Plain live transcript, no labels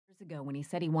ago when he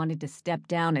said he wanted to step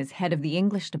down as head of the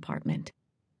English department,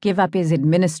 give up his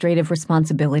administrative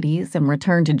responsibilities, and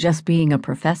return to just being a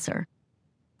professor.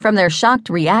 From their shocked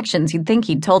reactions, you'd think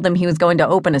he'd told them he was going to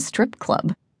open a strip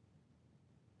club.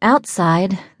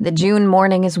 Outside, the June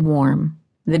morning is warm.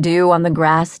 The dew on the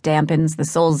grass dampens the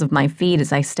soles of my feet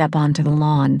as I step onto the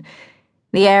lawn.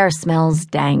 The air smells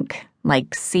dank,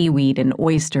 like seaweed and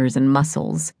oysters and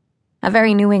mussels. A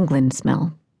very New England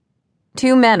smell.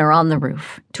 2 men are on the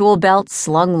roof, tool belts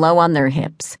slung low on their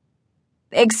hips.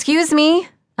 "Excuse me,"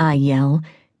 I yell.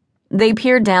 They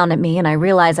peer down at me and I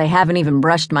realize I haven't even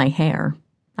brushed my hair.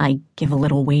 I give a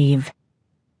little wave.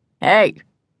 "Hey,"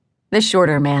 the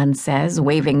shorter man says,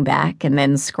 waving back and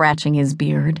then scratching his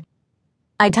beard.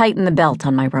 I tighten the belt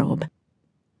on my robe.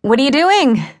 "What are you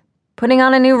doing? Putting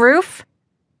on a new roof?"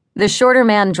 The shorter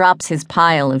man drops his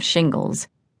pile of shingles.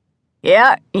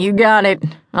 "Yeah, you got it.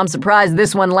 I'm surprised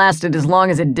this one lasted as long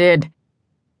as it did."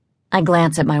 I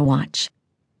glance at my watch.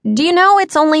 "Do you know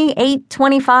it's only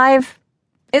 8:25?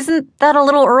 Isn't that a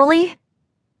little early?"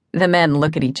 The men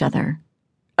look at each other.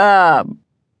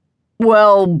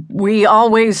 Well, we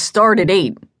always start at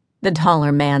 8, the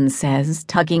taller man says,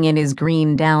 tucking in his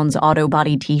green Downs auto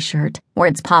body t-shirt, where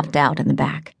it's popped out in the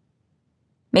back.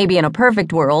 Maybe in a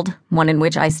perfect world, one in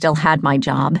which I still had my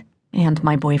job, and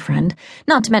my boyfriend,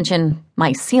 not to mention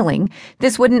my ceiling,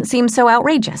 this wouldn't seem so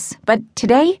outrageous. But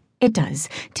today, it does.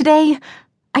 Today,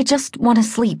 I just want to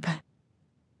sleep.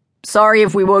 "Sorry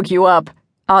if we woke you up,"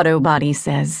 Auto Body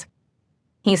says.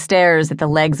 He stares at the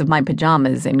legs of my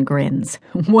pajamas and grins.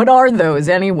 "What are those,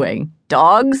 anyway?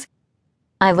 Dogs?"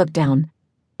 I look down.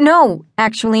 "No,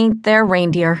 actually, they're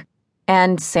reindeer.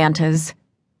 And Santas."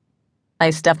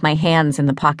 I stuff my hands in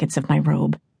the pockets of my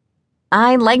robe.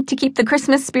 I like to keep the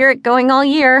Christmas spirit going all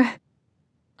year.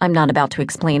 I'm not about to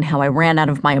explain how I ran out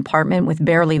of my apartment with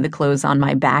barely the clothes on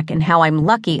my back and how I'm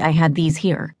lucky I had these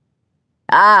here.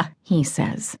 "Ah," he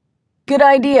says. "Good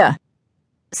idea."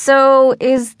 "So,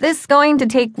 is this going to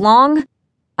take long?"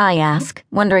 I ask,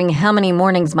 wondering how many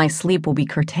mornings my sleep will be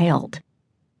curtailed.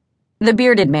 The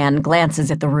bearded man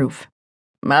glances at the roof.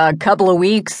 "A couple of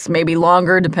weeks, maybe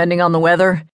longer, depending on the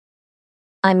weather."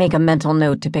 I make a mental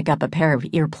note to pick up a pair of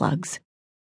earplugs.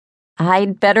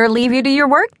 "I'd better leave you to your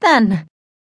work, then."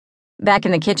 Back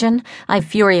in the kitchen, I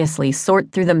furiously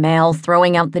sort through the mail,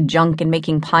 throwing out the junk and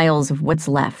making piles of what's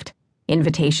left.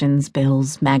 Invitations,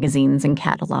 bills, magazines, and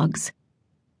catalogs.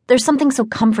 There's something so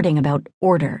comforting about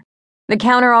order. The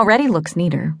counter already looks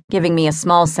neater, giving me a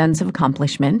small sense of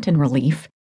accomplishment and relief.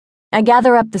 I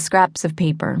gather up the scraps of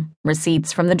paper,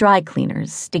 receipts from the dry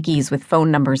cleaners, stickies with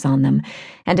phone numbers on them,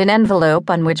 and an envelope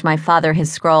on which my father has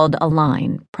scrawled a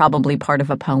line, probably part of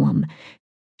a poem.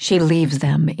 She leaves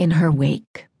them in her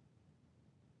wake.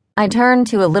 I turn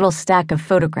to a little stack of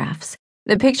photographs.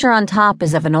 The picture on top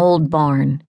is of an old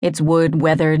barn, its wood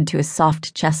weathered to a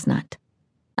soft chestnut.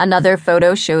 Another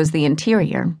photo shows the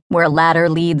interior, where a ladder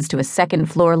leads to a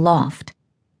second-floor loft.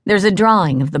 There's a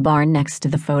drawing of the barn next to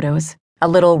the photos. A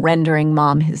little rendering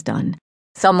Mom has done.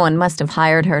 Someone must have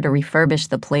hired her to refurbish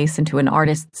the place into an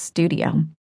artist's studio.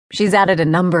 She's added a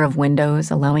number of windows,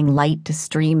 allowing light to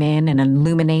stream in and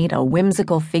illuminate a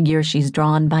whimsical figure she's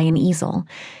drawn by an easel.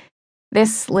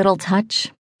 This little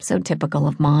touch, so typical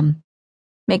of Mom,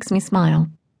 makes me smile.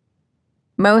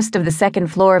 Most of the second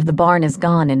floor of the barn is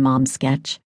gone in Mom's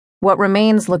sketch. What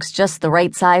remains looks just the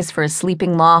right size for a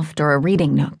sleeping loft or a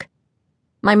reading nook.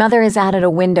 My mother has added a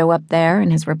window up there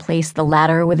and has replaced the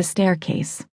ladder with a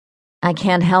staircase. I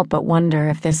can't help but wonder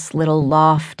if this little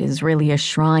loft is really a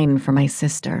shrine for my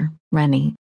sister,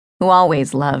 Rennie, who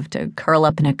always loved to curl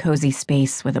up in a cozy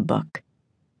space with a book.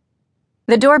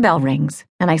 The doorbell rings,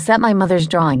 and I set my mother's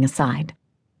drawing aside.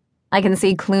 I can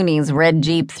see Clooney's red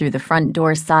Jeep through the front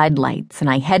door side lights,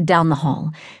 and I head down the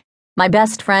hall. My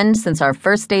best friend since our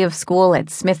first day of school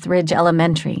at Smithridge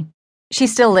Elementary. She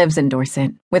still lives in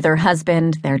Dorset, with her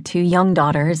husband, their 2 young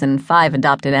daughters, and 5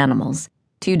 adopted animals.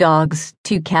 2 dogs,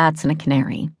 2 cats, and a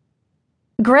canary.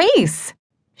 "Grace!"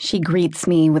 She greets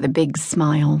me with a big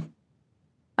smile.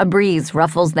 A breeze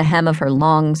ruffles the hem of her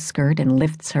long skirt and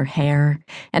lifts her hair,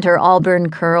 and her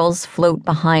auburn curls float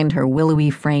behind her willowy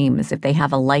frame as if they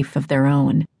have a life of their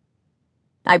own.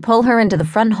 I pull her into the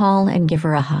front hall and give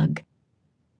her a hug.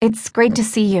 "It's great to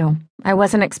see you. I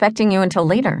wasn't expecting you until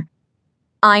later."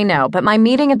 "I know, but my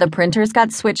meeting at the printers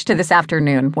got switched to this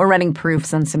afternoon. We're running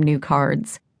proofs on some new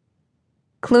cards."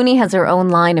 Clooney has her own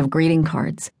line of greeting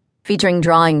cards, featuring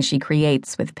drawings she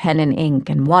creates with pen and ink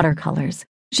and watercolors.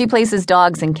 She places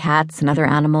dogs and cats and other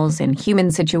animals in human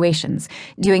situations,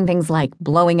 doing things like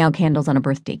blowing out candles on a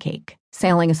birthday cake,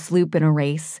 sailing a sloop in a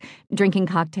race, drinking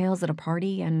cocktails at a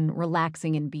party, and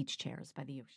relaxing in beach chairs by the ocean.